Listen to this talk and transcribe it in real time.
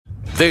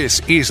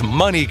This is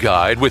Money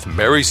Guide with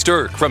Mary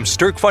Stirk from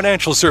Stirk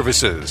Financial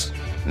Services.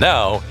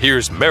 Now,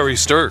 here's Mary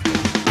Stirk.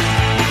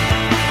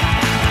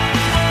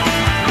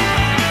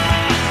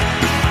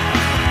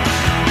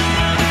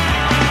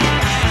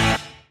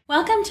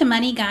 Welcome to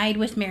Money Guide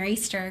with Mary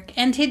Stirk,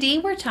 and today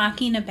we're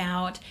talking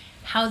about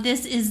how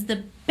this is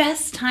the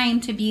best time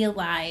to be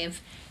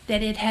alive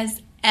that it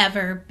has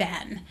ever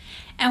been.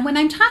 And when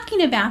I'm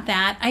talking about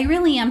that, I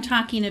really am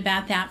talking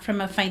about that from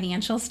a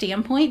financial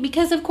standpoint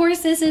because, of course,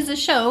 this is a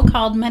show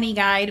called Money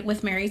Guide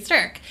with Mary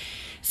Stirk.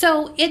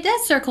 So it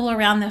does circle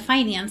around the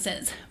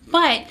finances,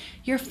 but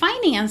your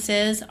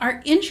finances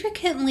are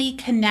intricately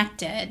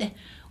connected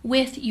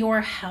with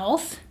your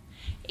health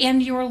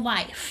and your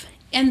life.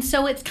 And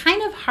so it's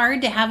kind of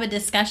hard to have a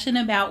discussion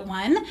about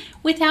one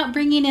without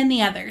bringing in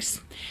the others.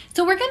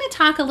 So we're going to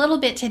talk a little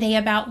bit today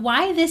about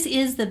why this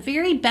is the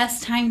very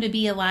best time to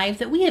be alive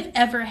that we have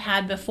ever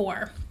had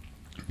before.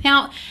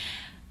 Now,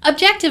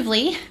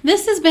 objectively,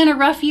 this has been a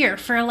rough year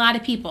for a lot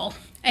of people.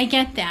 I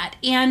get that.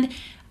 And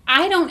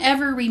I don't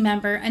ever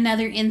remember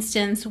another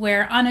instance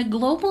where on a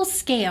global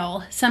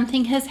scale,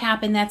 something has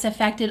happened that's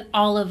affected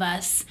all of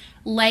us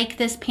like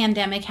this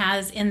pandemic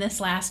has in this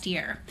last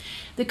year.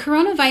 The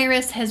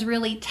coronavirus has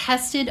really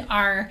tested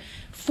our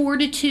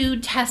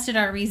fortitude, tested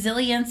our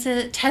resilience,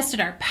 tested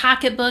our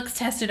pocketbooks,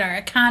 tested our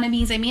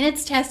economies. I mean,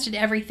 it's tested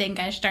everything,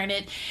 gosh darn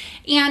it.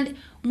 And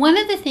one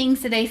of the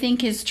things that I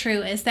think is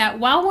true is that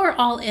while we're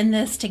all in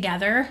this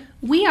together,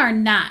 we are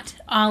not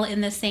all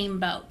in the same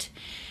boat.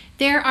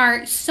 There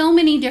are so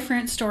many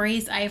different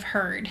stories I've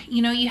heard.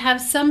 You know, you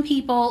have some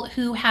people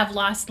who have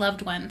lost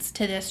loved ones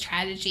to this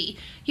tragedy.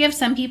 You have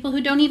some people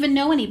who don't even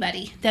know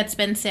anybody that's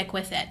been sick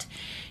with it.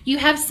 You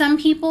have some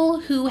people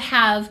who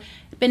have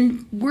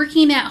been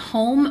working at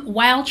home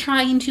while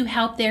trying to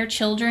help their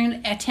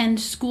children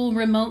attend school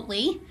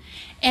remotely.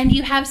 And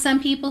you have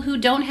some people who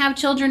don't have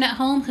children at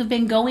home who've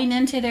been going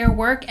into their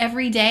work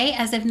every day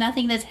as if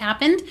nothing has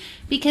happened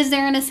because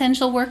they're an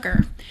essential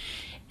worker.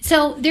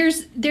 So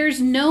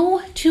there's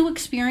no two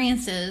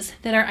experiences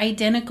that are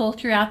identical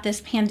throughout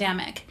this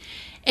pandemic.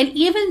 And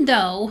even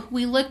though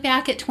we look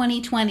back at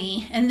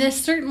 2020, and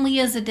this certainly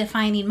is a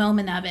defining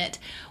moment of it,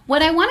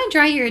 what I want to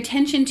draw your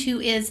attention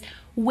to is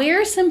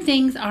where some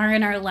things are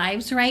in our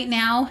lives right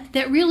now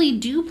that really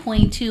do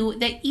point to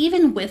that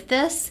even with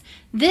this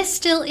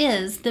still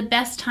is the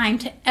best time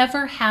to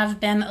ever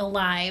have been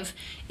alive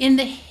in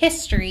the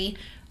history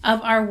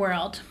of our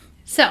world.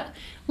 So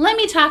let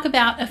me talk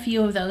about a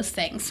few of those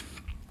things.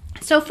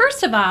 So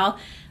first of all,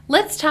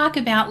 let's talk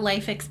about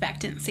life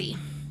expectancy.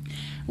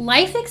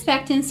 Life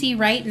expectancy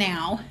right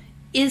now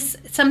is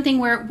something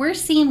where we're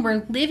seeing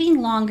we're living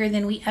longer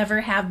than we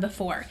ever have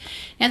before.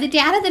 Now, the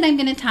data that I'm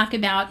going to talk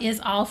about is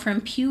all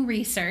from Pew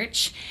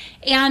Research,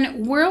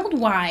 and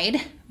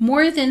worldwide,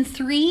 more than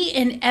 3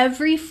 in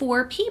every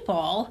 4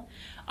 people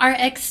are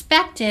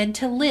expected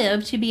to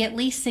live to be at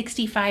least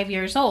 65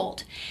 years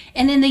old.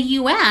 And in the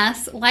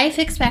U.S., life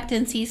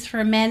expectancies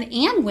for men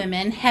and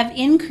women have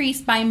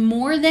increased by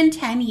more than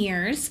 10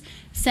 years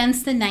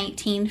since the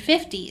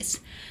 1950s.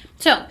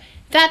 So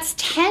that's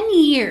 10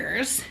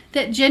 years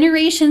that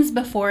generations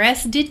before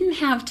us didn't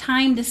have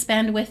time to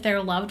spend with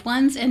their loved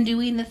ones and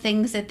doing the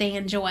things that they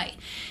enjoy.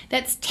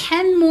 That's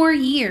 10 more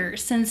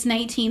years since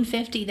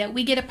 1950 that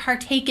we get to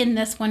partake in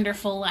this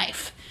wonderful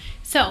life.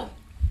 So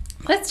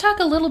let's talk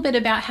a little bit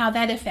about how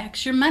that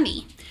affects your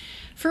money.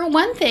 For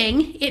one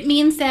thing, it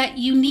means that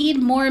you need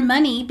more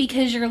money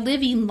because you're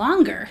living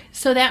longer.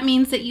 So that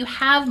means that you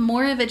have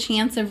more of a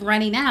chance of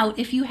running out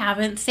if you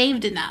haven't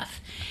saved enough.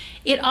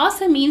 It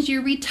also means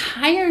your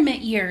retirement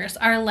years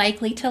are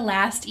likely to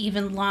last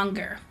even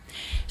longer.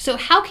 So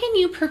how can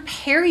you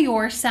prepare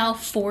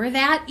yourself for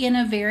that in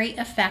a very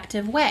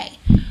effective way?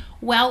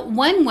 Well,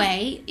 one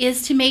way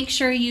is to make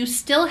sure you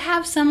still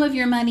have some of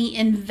your money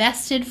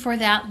invested for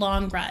that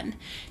long run,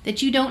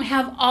 that you don't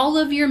have all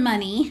of your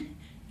money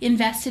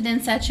invested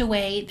in such a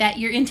way that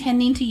you're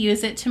intending to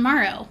use it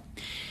tomorrow.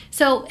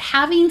 So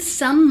having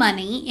some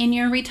money in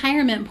your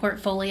retirement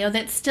portfolio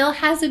that still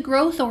has a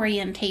growth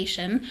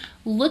orientation,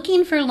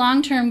 looking for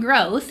long-term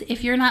growth,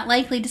 if you're not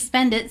likely to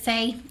spend it,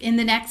 say, in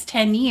the next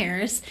 10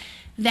 years,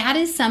 that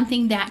is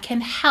something that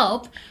can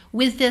help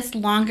with this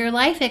longer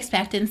life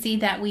expectancy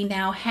that we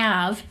now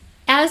have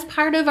as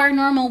part of our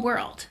normal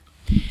world.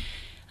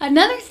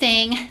 Another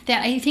thing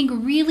that I think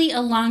really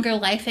a longer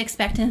life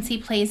expectancy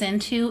plays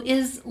into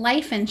is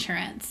life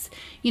insurance.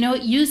 You know,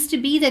 it used to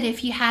be that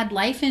if you had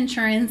life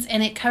insurance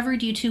and it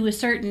covered you to a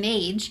certain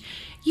age,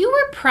 you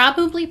were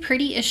probably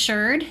pretty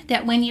assured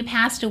that when you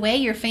passed away,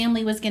 your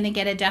family was going to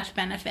get a death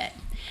benefit.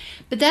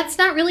 But that's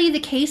not really the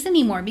case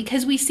anymore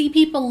because we see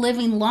people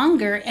living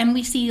longer and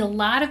we see a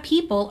lot of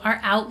people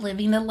are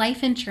outliving the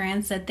life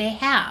insurance that they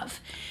have.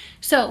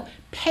 So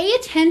pay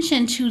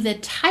attention to the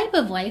type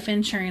of life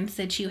insurance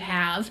that you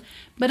have,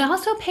 but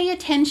also pay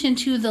attention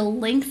to the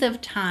length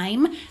of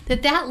time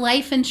that that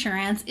life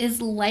insurance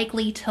is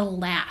likely to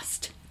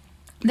last.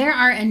 There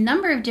are a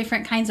number of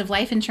different kinds of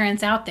life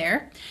insurance out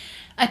there.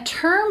 A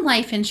term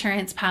life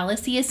insurance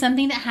policy is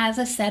something that has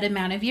a set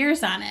amount of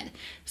years on it.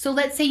 So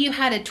let's say you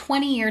had a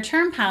 20-year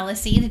term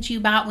policy that you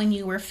bought when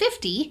you were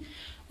 50.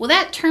 Well,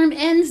 that term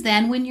ends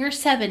then when you're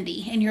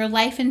 70 and your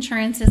life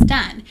insurance is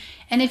done.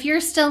 And if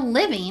you're still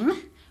living,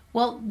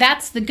 well,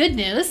 that's the good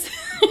news.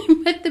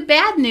 But the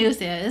bad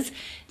news is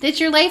that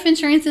your life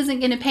insurance isn't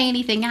going to pay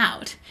anything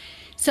out.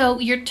 So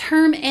your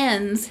term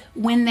ends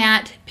when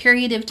that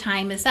period of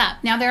time is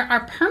up. Now, there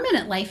are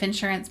permanent life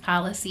insurance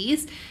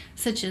policies,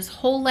 such as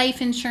whole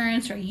life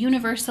insurance or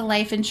universal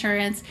life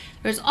insurance.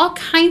 There's all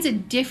kinds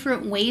of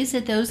different ways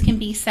that those can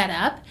be set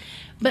up,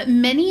 but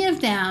many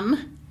of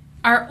them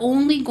are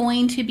only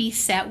going to be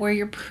set where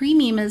your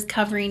premium is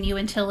covering you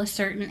until a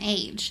certain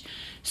age.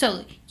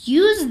 So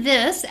use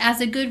this as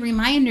a good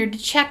reminder to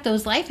check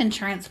those life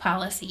insurance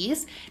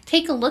policies,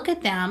 take a look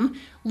at them,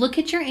 look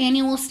at your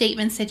annual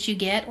statements that you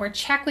get, or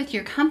check with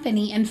your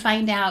company and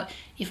find out,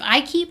 if I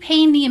keep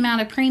paying the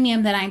amount of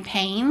premium that I'm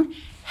paying,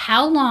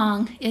 how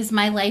long is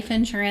my life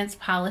insurance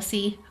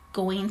policy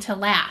going to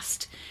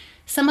last?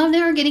 Some of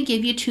them are going to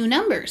give you two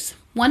numbers.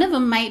 One of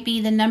them might be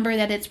the number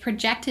that it's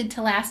projected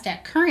to last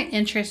at current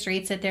interest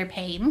rates that they're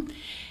paying.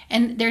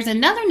 And there's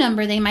another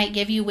number they might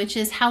give you, which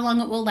is how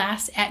long it will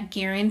last at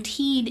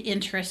guaranteed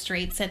interest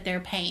rates that they're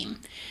paying.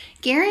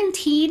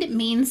 Guaranteed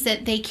means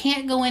that they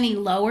can't go any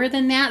lower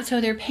than that, so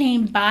they're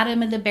paying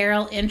bottom of the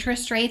barrel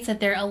interest rates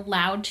that they're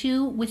allowed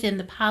to within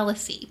the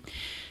policy.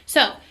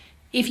 So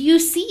if you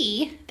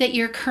see that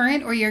your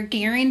current or your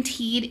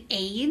guaranteed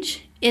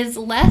age is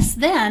less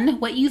than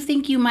what you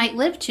think you might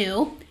live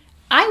to,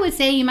 I would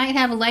say you might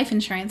have a life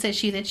insurance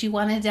issue that you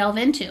want to delve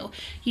into.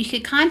 You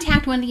could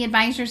contact one of the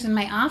advisors in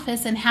my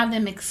office and have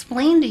them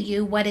explain to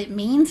you what it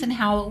means and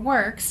how it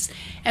works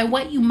and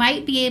what you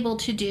might be able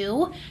to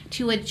do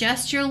to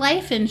adjust your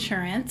life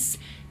insurance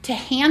to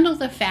handle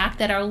the fact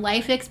that our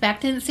life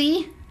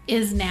expectancy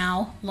is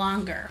now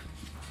longer.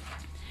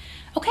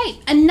 Okay,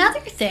 another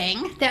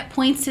thing that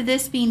points to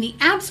this being the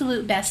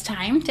absolute best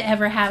time to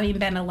ever having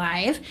been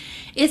alive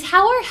is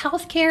how our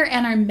healthcare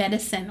and our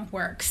medicine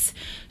works.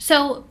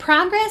 So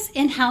progress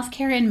in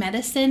healthcare and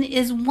medicine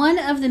is one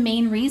of the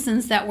main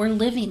reasons that we're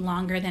living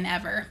longer than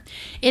ever.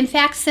 In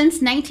fact,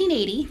 since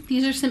 1980,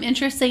 these are some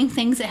interesting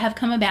things that have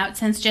come about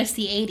since just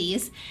the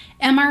 80s,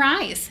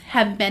 MRIs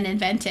have been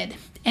invented.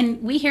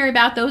 And we hear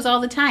about those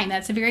all the time.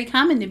 That's very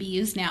common to be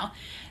used now.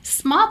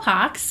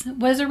 Smallpox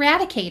was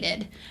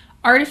eradicated.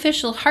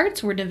 Artificial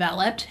hearts were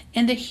developed,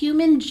 and the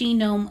human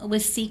genome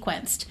was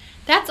sequenced.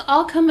 That's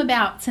all come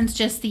about since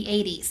just the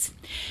 80s.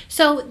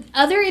 So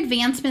other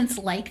advancements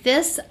like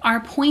this are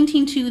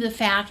pointing to the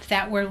fact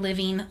that we're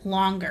living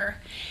longer.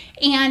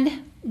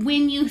 And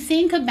when you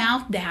think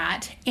about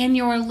that and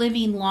you're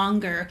living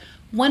longer,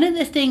 one of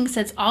the things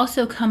that's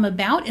also come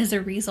about as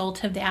a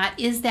result of that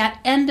is that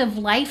end of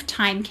life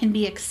time can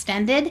be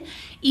extended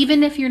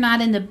even if you're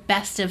not in the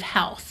best of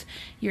health.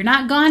 You're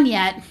not gone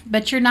yet,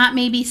 but you're not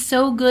maybe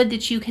so good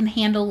that you can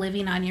handle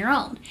living on your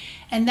own.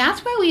 And that's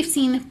why we've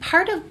seen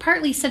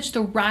partly such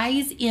the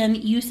rise in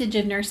usage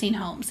of nursing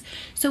homes.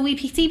 So we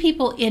see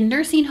people in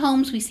nursing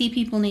homes, we see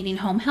people needing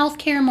home health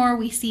care more,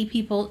 we see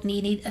people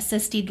needing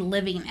assisted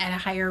living at a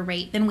higher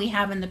rate than we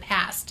have in the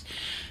past.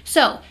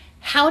 So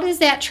how does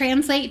that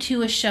translate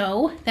to a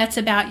show that's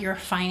about your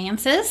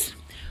finances?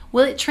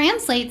 Well, it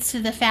translates to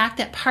the fact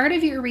that part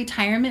of your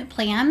retirement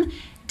plan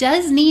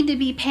does need to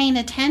be paying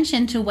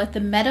attention to what the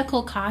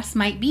medical costs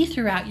might be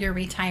throughout your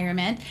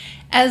retirement,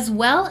 as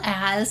well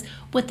as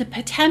what the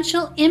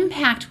potential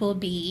impact will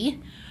be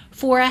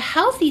for a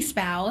healthy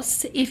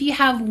spouse if you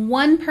have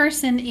one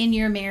person in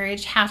your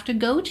marriage have to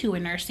go to a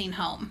nursing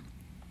home.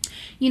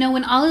 You know,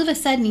 when all of a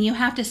sudden you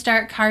have to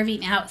start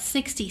carving out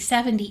 $60,000,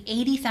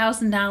 $70,000,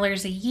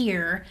 $80,000 a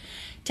year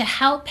to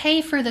help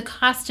pay for the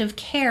cost of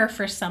care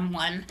for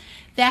someone,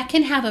 that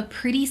can have a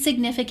pretty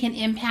significant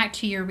impact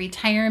to your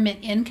retirement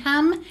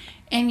income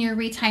and your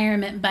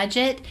retirement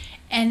budget.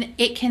 And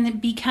it can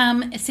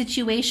become a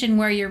situation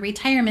where your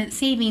retirement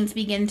savings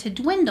begin to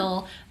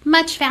dwindle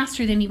much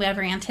faster than you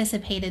ever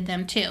anticipated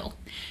them to.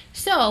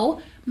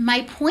 So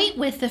my point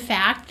with the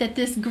fact that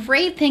this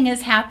great thing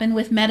has happened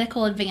with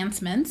medical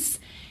advancements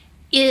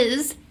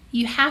is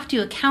you have to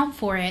account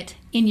for it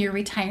in your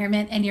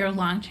retirement and your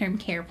long-term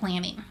care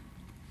planning.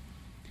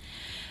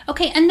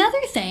 Okay,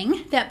 another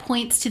thing that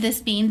points to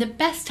this being the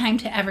best time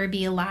to ever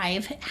be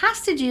alive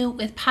has to do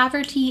with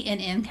poverty and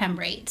income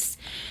rates.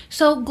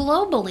 So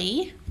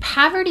globally,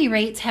 poverty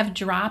rates have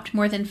dropped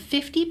more than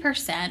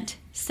 50%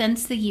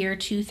 since the year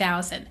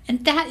 2000,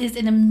 and that is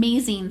an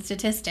amazing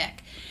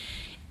statistic.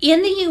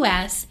 In the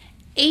U.S.,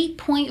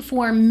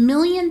 8.4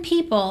 million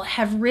people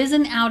have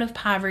risen out of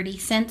poverty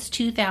since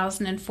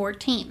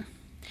 2014.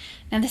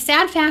 Now, the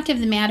sad fact of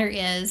the matter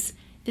is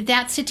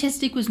that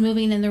statistic was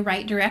moving in the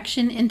right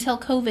direction until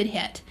COVID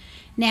hit.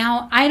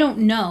 Now, I don't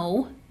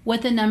know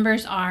what the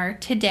numbers are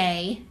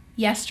today,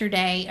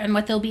 yesterday, and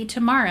what they'll be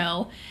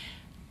tomorrow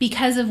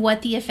because of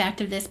what the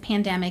effect of this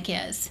pandemic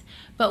is.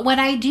 But what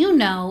I do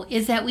know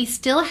is that we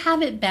still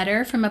have it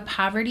better from a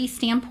poverty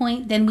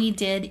standpoint than we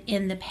did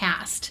in the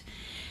past.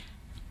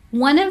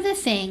 One of the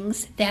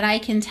things that I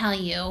can tell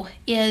you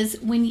is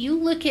when you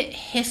look at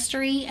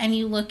history and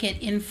you look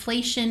at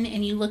inflation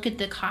and you look at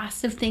the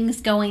cost of things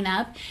going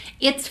up,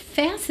 it's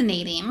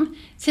fascinating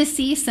to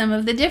see some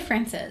of the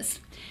differences.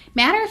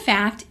 Matter of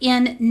fact,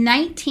 in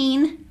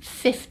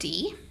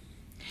 1950,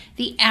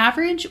 the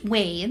average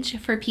wage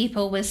for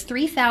people was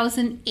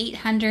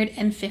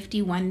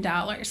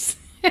 $3,851.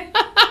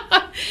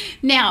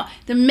 Now,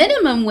 the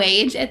minimum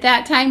wage at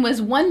that time was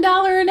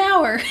 $1 an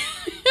hour.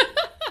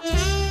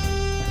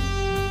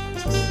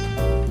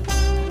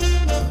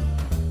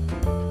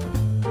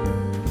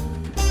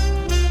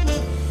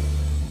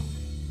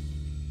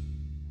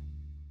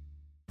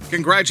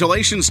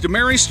 Congratulations to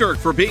Mary Stirk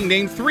for being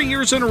named 3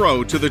 years in a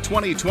row to the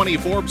 2020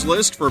 Forbes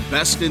list for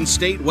Best in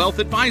State Wealth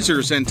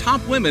Advisors and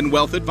Top Women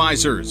Wealth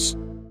Advisors.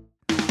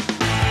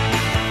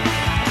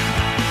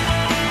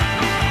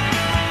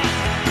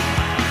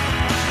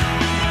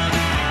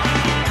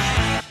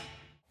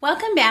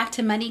 Welcome back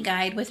to Money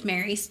Guide with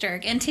Mary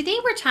Stirk, and today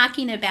we're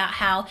talking about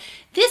how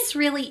this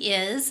really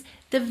is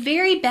the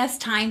very best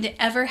time to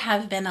ever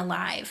have been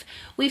alive.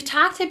 We've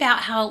talked about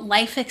how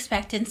life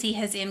expectancy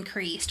has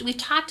increased. We've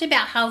talked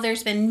about how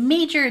there's been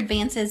major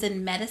advances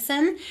in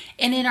medicine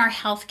and in our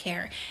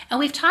healthcare. And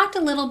we've talked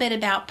a little bit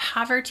about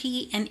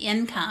poverty and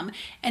income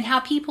and how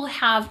people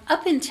have,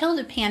 up until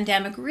the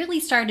pandemic, really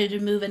started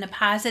to move in a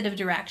positive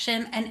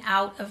direction and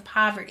out of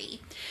poverty.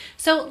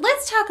 So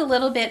let's talk a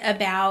little bit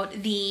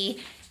about the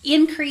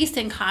increase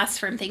in costs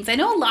from things. I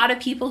know a lot of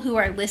people who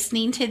are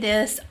listening to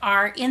this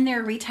are in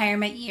their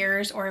retirement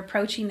years or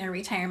approaching their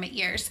retirement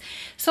years.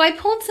 So I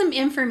pulled some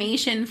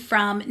information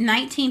from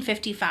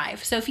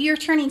 1955. So if you're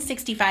turning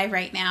 65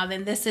 right now,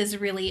 then this is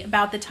really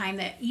about the time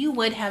that you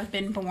would have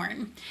been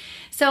born.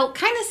 So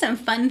kind of some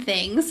fun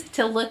things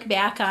to look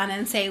back on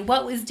and say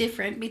what was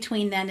different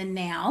between then and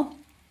now.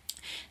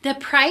 The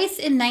price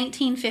in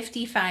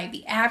 1955,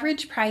 the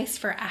average price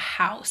for a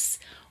house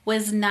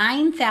was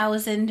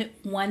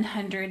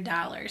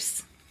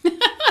 $9,100.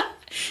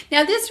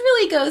 Now, this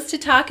really goes to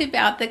talk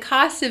about the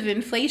cost of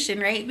inflation,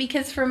 right?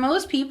 Because for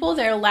most people,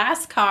 their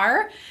last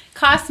car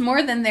costs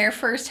more than their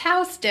first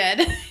house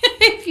did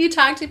if you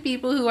talk to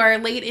people who are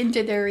late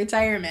into their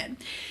retirement.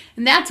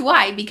 And that's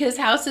why, because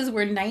houses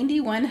were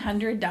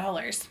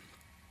 $9,100.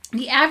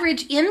 The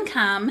average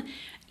income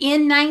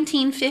in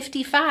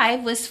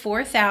 1955 was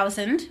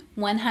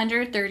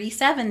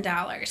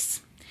 $4,137.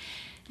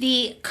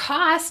 The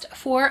cost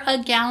for a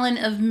gallon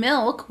of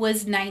milk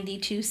was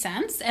 92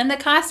 cents, and the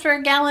cost for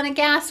a gallon of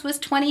gas was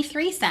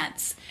 23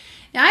 cents.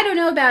 Now, I don't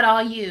know about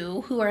all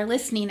you who are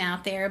listening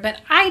out there, but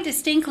I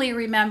distinctly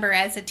remember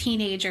as a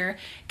teenager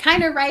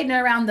kind of riding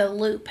around the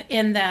loop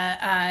in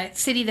the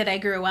city that I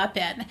grew up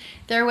in.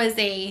 There was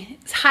a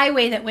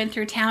highway that went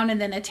through town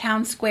and then a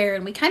town square,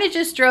 and we kind of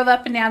just drove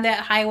up and down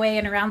that highway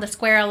and around the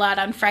square a lot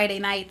on Friday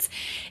nights.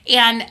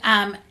 And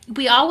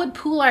we all would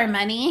pool our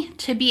money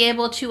to be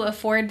able to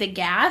afford the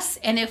gas,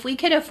 and if we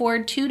could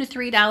afford $2 to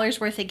 $3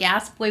 worth of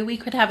gas, boy, we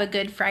could have a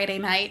good Friday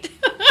night.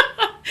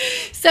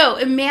 So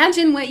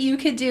imagine what you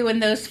could do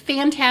in those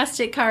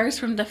fantastic cars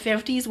from the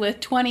 50s with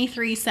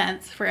 23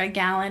 cents for a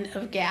gallon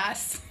of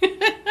gas.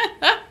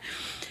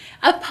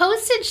 A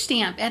postage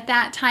stamp at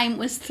that time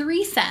was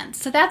 3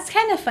 cents. So that's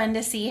kind of fun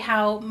to see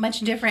how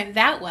much different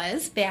that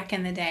was back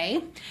in the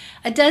day.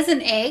 A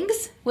dozen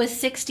eggs was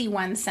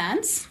 61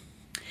 cents.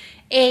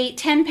 A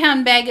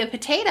 10-pound bag of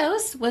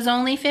potatoes was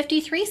only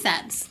 53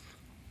 cents.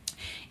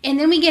 And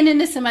then we get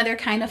into some other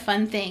kind of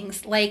fun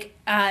things, like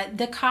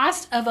the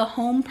cost of a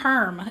home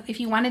perm. If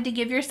you wanted to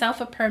give yourself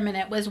a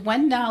permanent, was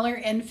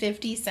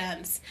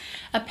 $1.50.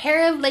 A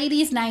pair of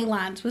ladies'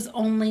 nylons was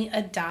only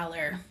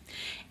 $1.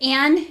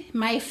 And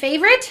my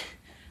favorite,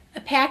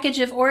 a package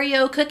of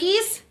Oreo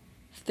cookies,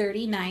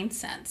 39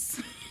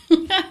 cents.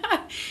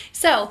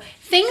 So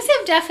things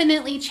have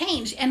definitely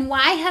changed. And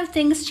why have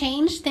things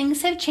changed?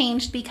 Things have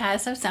changed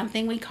because of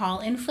something we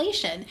call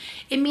inflation.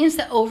 It means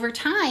that over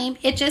time,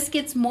 it just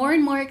gets more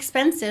and more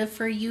expensive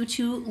for you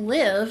to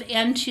live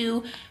and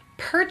to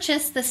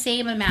purchase the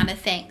same amount of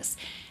things.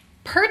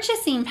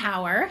 Purchasing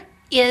power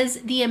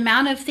is the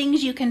amount of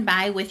things you can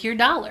buy with your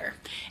dollar.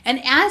 And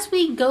as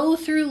we go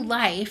through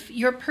life,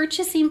 your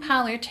purchasing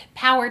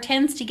power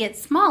tends to get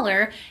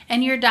smaller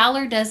and your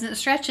dollar doesn't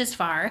stretch as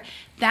far.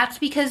 That's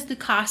because the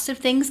cost of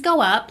things go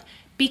up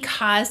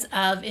because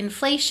of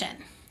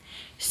inflation.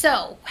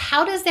 So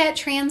how does that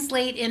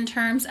translate in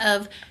terms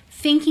of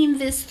thinking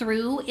this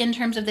through in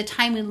terms of the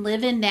time we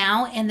live in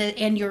now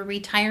and your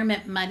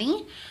retirement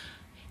money?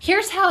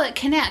 Here's how it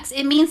connects.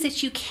 It means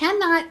that you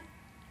cannot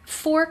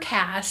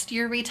forecast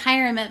your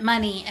retirement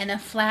money in a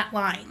flat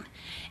line.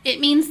 It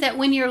means that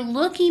when you're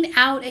looking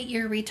out at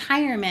your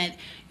retirement,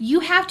 you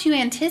have to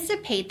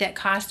anticipate that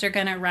costs are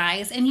going to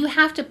rise and you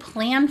have to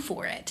plan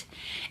for it.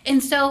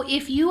 And so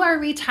if you are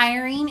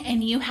retiring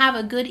and you have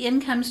a good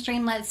income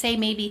stream, let's say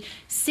maybe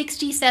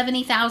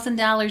 $60,000,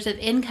 $70,000 of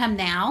income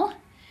now,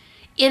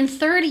 In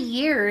 30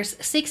 years,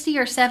 $60,000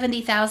 or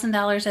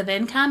 $70,000 of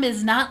income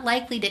is not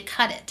likely to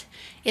cut it.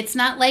 It's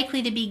not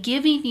likely to be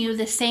giving you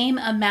the same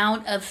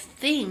amount of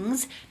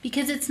things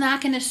because it's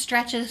not going to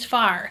stretch as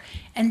far.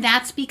 And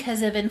that's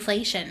because of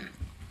inflation.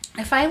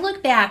 If I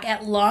look back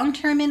at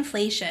long-term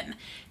inflation,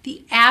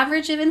 the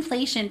average of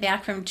inflation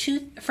back from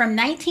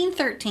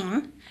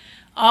 1913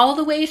 all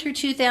the way through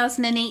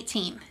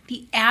 2018,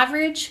 the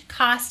average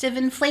cost of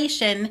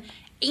inflation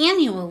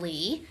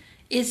annually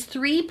is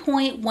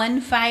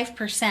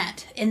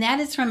 3.15%, and that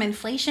is from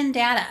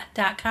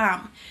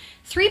inflationdata.com.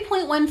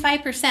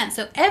 3.15%.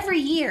 So every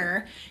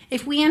year,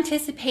 if we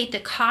anticipate the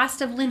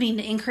cost of living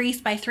to increase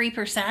by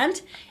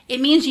 3%, it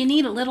means you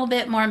need a little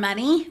bit more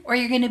money or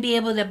you're going to be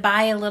able to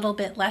buy a little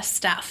bit less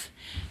stuff.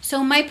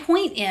 So my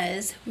point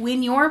is,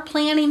 when you're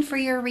planning for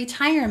your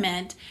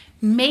retirement,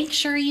 make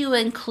sure you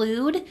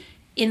include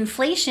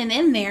inflation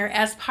in there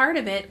as part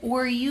of it,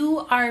 or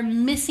you are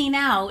missing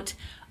out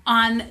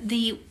on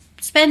the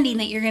spending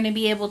that you're going to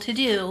be able to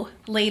do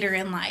later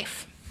in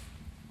life.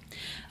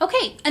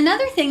 Okay,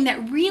 another thing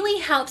that really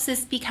helps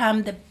us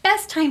become the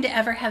best time to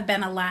ever have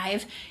been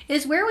alive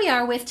is where we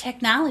are with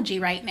technology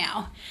right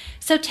now.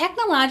 So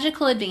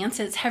technological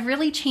advances have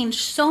really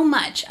changed so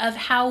much of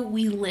how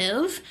we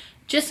live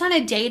just on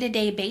a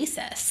day-to-day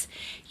basis.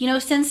 You know,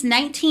 since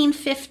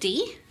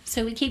 1950,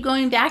 so we keep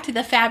going back to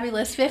the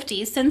fabulous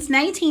 50s. Since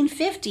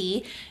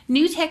 1950,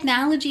 new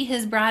technology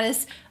has brought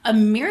us a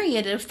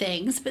myriad of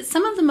things, but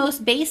some of the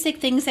most basic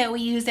things that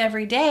we use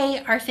every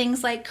day are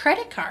things like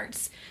credit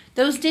cards.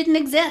 Those didn't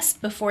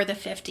exist before the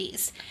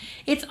 50s.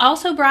 It's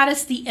also brought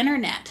us the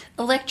internet,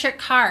 electric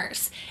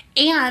cars,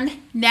 and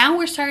now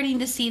we're starting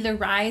to see the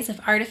rise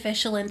of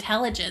artificial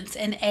intelligence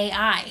and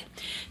AI.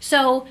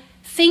 So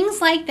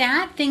things like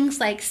that, things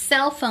like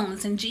cell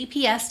phones and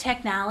GPS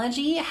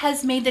technology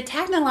has made the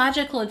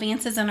technological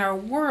advances in our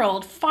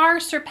world far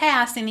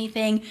surpass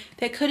anything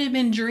that could have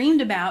been dreamed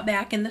about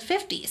back in the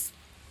 50s.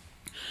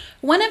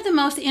 One of the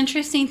most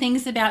interesting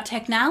things about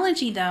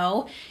technology,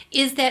 though,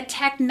 is that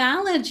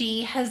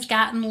technology has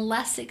gotten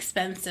less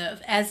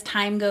expensive as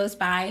time goes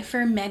by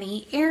for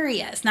many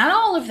areas. Not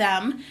all of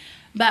them,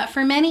 but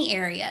for many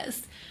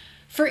areas.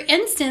 For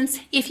instance,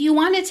 if you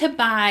wanted to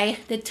buy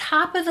the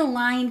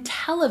top-of-the-line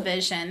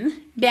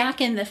television back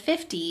in the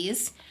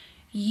 50s,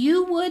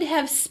 you would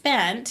have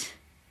spent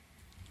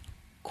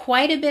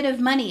quite a bit of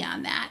money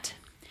on that.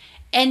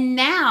 And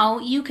now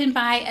you can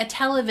buy a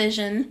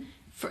television.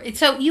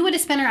 So you would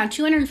have spent around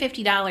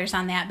 $250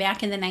 on that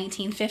back in the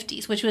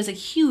 1950s, which was a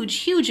huge,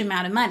 huge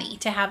amount of money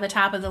to have a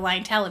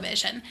top-of-the-line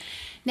television.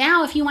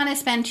 Now, if you want to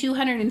spend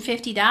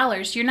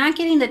 $250, you're not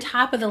getting the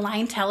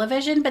top-of-the-line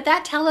television, but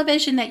that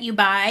television that you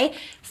buy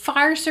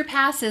far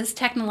surpasses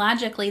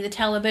technologically the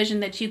television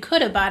that you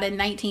could have bought in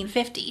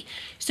 1950.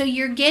 So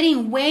you're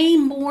getting way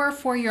more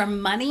for your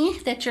money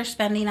that you're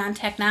spending on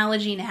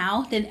technology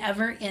now than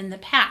ever in the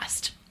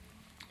past.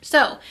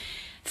 So,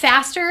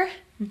 faster,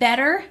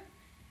 better,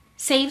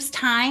 saves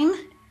time,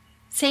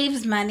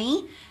 saves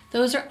money.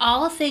 Those are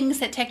all things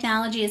that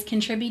technology is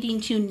contributing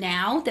to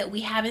now that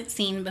we haven't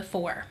seen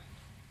before.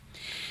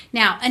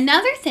 Now,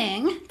 another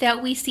thing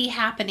that we see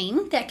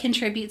happening that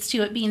contributes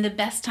to it being the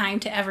best time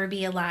to ever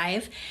be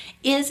alive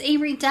is a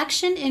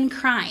reduction in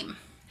crime.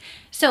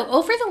 So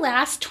over the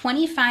last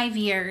 25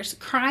 years,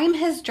 crime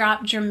has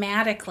dropped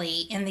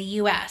dramatically in the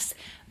U.S.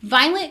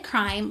 Violent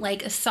crime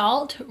like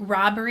assault,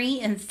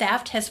 robbery, and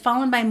theft has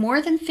fallen by more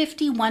than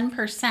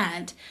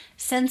 51%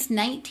 since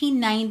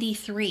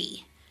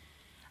 1993.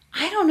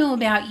 I don't know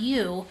about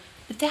you,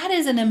 but that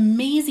is an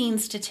amazing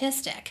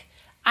statistic.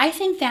 I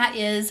think that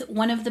is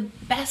one of the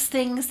best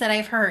things that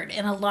I've heard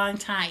in a long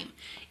time,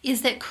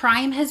 is that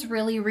crime has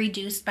really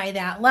reduced by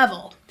that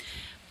level.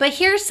 But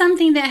here's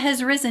something that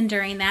has risen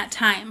during that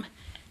time.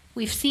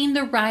 We've seen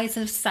the rise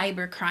of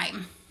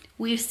cybercrime.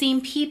 We've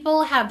seen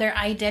people have their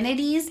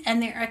identities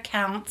and their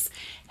accounts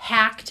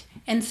hacked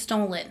and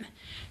stolen.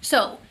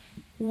 So,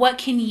 what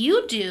can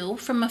you do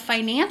from a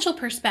financial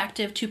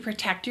perspective to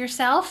protect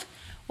yourself?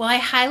 Well, I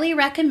highly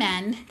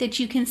recommend that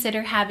you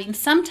consider having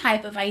some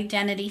type of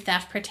identity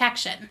theft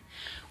protection.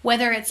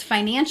 Whether it's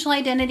financial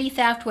identity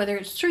theft, whether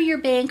it's through your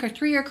bank or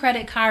through your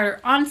credit card or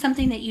on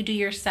something that you do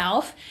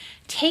yourself,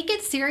 take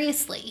it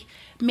seriously.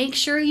 Make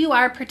sure you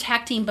are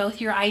protecting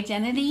both your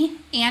identity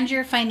and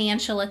your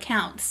financial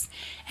accounts.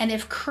 And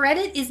if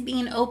credit is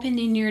being opened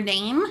in your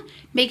name,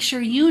 make sure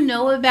you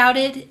know about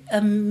it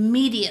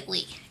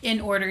immediately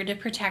in order to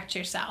protect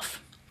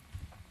yourself.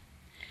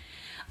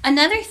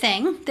 Another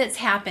thing that's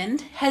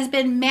happened has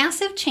been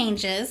massive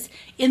changes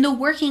in the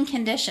working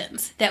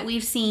conditions that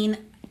we've seen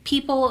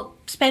people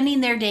spending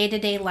their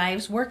day-to-day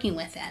lives working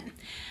within.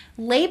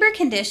 Labor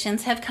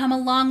conditions have come a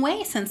long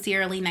way since the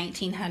early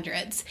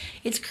 1900s.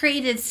 It's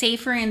created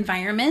safer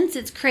environments,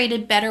 it's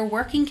created better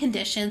working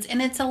conditions,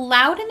 and it's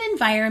allowed an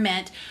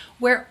environment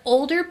where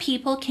older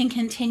people can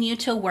continue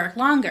to work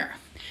longer.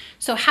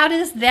 So how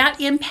does that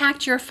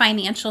impact your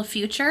financial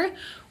future?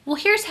 Well,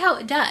 here's how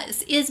it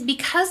does, is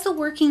because the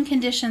working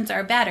conditions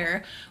are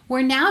better,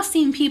 we're now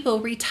seeing people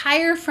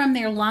retire from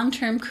their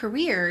long-term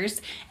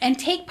careers and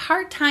take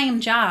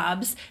part-time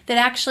jobs that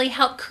actually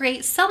help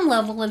create some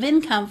level of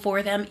income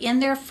for them in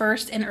their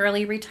first and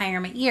early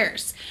retirement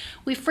years.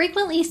 We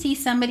frequently see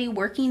somebody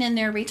working in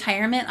their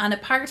retirement on a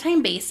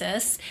part-time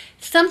basis,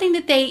 something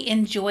that they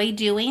enjoy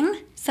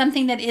doing,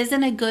 something that is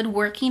in a good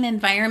working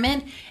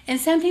environment, and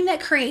something that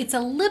creates a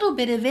little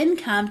bit of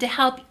income to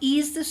help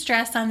ease the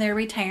stress on their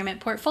retirement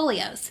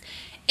portfolios.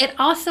 It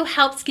also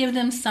helps give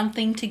them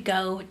something to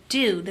go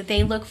do that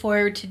they look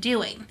forward to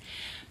doing.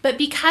 But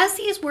because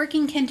these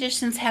working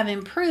conditions have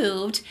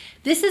improved,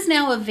 this is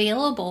now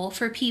available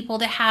for people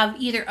to have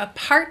either a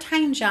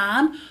part-time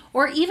job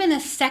or even a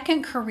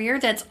second career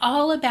that's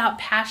all about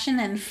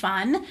passion and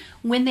fun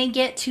when they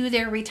get to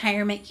their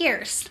retirement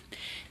years.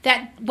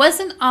 That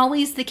wasn't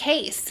always the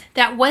case.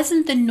 That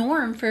wasn't the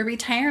norm for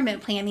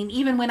retirement planning,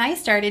 even when I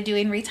started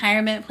doing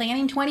retirement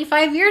planning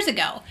 25 years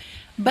ago.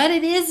 But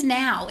it is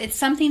now. It's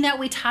something that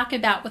we talk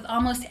about with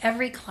almost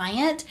every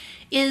client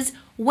is,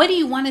 what do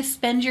you want to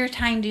spend your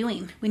time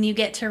doing when you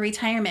get to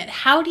retirement?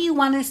 How do you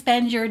want to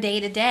spend your day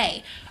to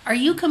day? Are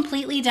you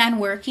completely done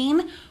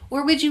working,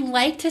 or would you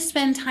like to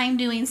spend time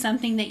doing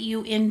something that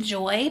you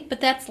enjoy,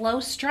 but that's low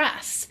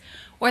stress?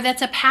 Or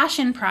that's a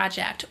passion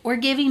project, or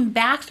giving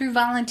back through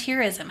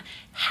volunteerism?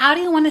 How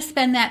do you want to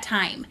spend that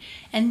time?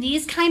 And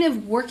these kind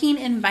of working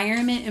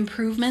environment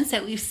improvements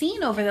that we've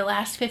seen over the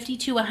last 50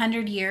 to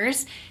 100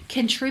 years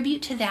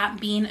contribute to that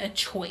being a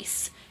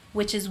choice,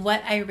 which is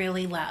what I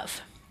really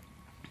love.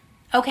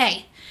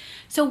 Okay,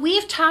 so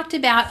we've talked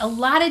about a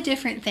lot of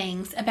different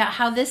things about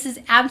how this is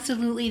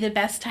absolutely the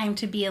best time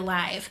to be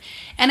alive.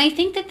 And I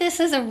think that this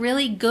is a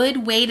really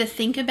good way to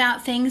think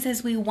about things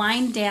as we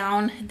wind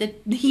down the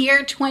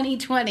year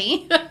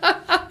 2020,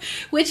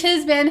 which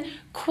has been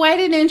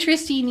quite an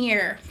interesting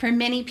year for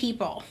many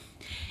people.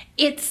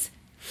 It's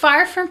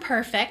far from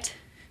perfect.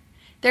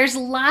 There's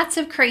lots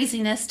of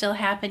craziness still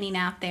happening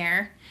out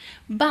there,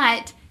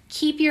 but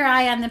keep your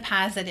eye on the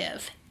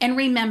positive. And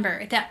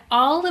remember that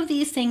all of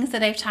these things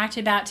that I've talked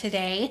about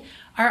today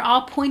are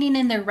all pointing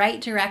in the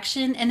right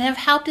direction and have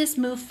helped us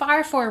move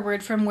far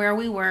forward from where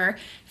we were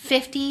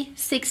 50,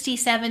 60,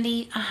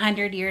 70,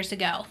 100 years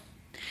ago.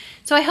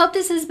 So I hope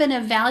this has been a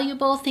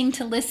valuable thing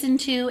to listen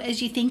to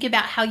as you think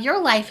about how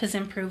your life has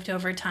improved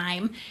over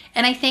time.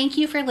 And I thank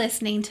you for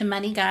listening to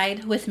Money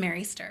Guide with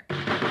Mary Stirk.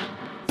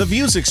 The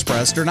views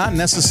expressed are not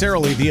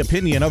necessarily the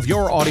opinion of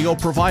your audio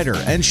provider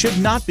and should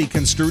not be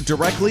construed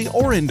directly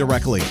or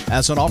indirectly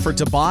as an offer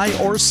to buy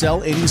or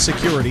sell any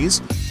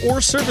securities or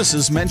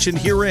services mentioned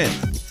herein.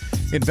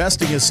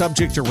 Investing is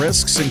subject to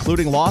risks,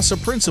 including loss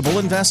of principal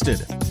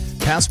invested.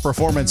 Past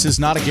performance is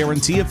not a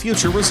guarantee of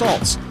future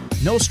results.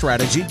 No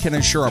strategy can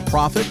ensure a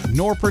profit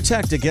nor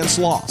protect against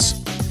loss.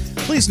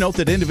 Please note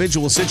that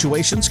individual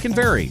situations can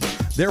vary.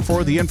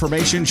 Therefore, the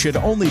information should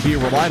only be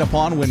relied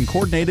upon when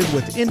coordinated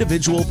with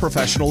individual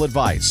professional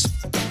advice.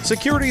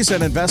 Securities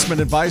and investment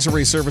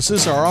advisory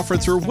services are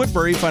offered through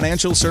Woodbury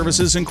Financial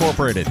Services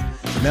Incorporated,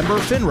 member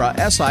FINRA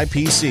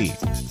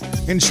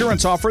SIPC.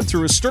 Insurance offered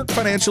through Stirk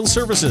Financial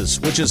Services,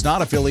 which is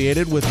not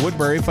affiliated with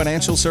Woodbury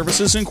Financial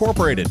Services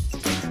Incorporated.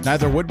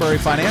 Neither Woodbury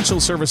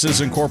Financial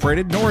Services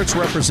Incorporated nor its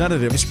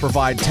representatives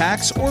provide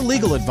tax or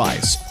legal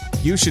advice.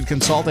 You should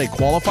consult a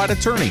qualified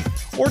attorney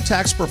or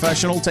tax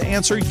professional to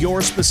answer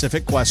your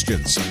specific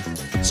questions.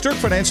 Stirk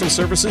Financial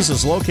Services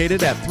is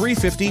located at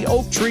 350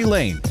 Oak Tree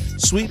Lane,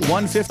 Suite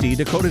 150,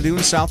 Dakota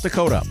Dunes, South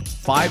Dakota,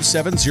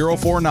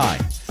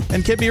 57049,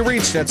 and can be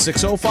reached at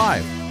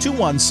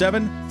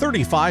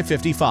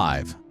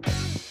 605-217-3555.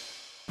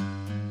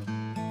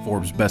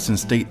 Forbes' Best in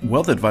State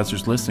Wealth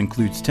Advisors list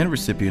includes 10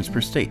 recipients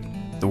per state.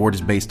 The award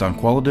is based on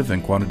qualitative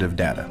and quantitative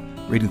data,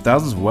 rating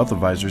thousands of wealth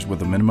advisors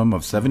with a minimum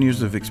of 7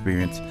 years of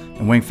experience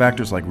and weighing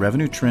factors like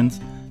revenue trends,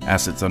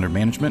 assets under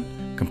management,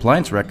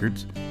 compliance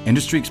records,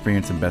 industry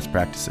experience, and best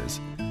practices.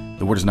 The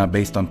award is not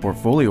based on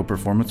portfolio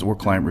performance or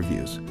client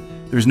reviews.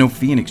 There is no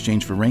fee in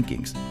exchange for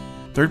rankings.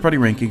 Third-party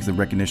rankings and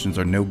recognitions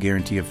are no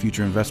guarantee of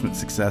future investment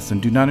success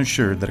and do not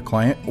ensure that a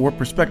client or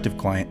prospective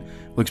client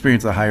will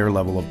experience a higher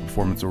level of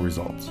performance or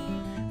results.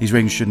 These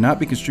ratings should not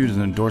be construed as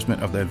an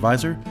endorsement of the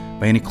advisor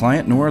by any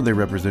client, nor are they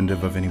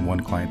representative of any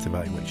one client's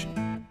evaluation.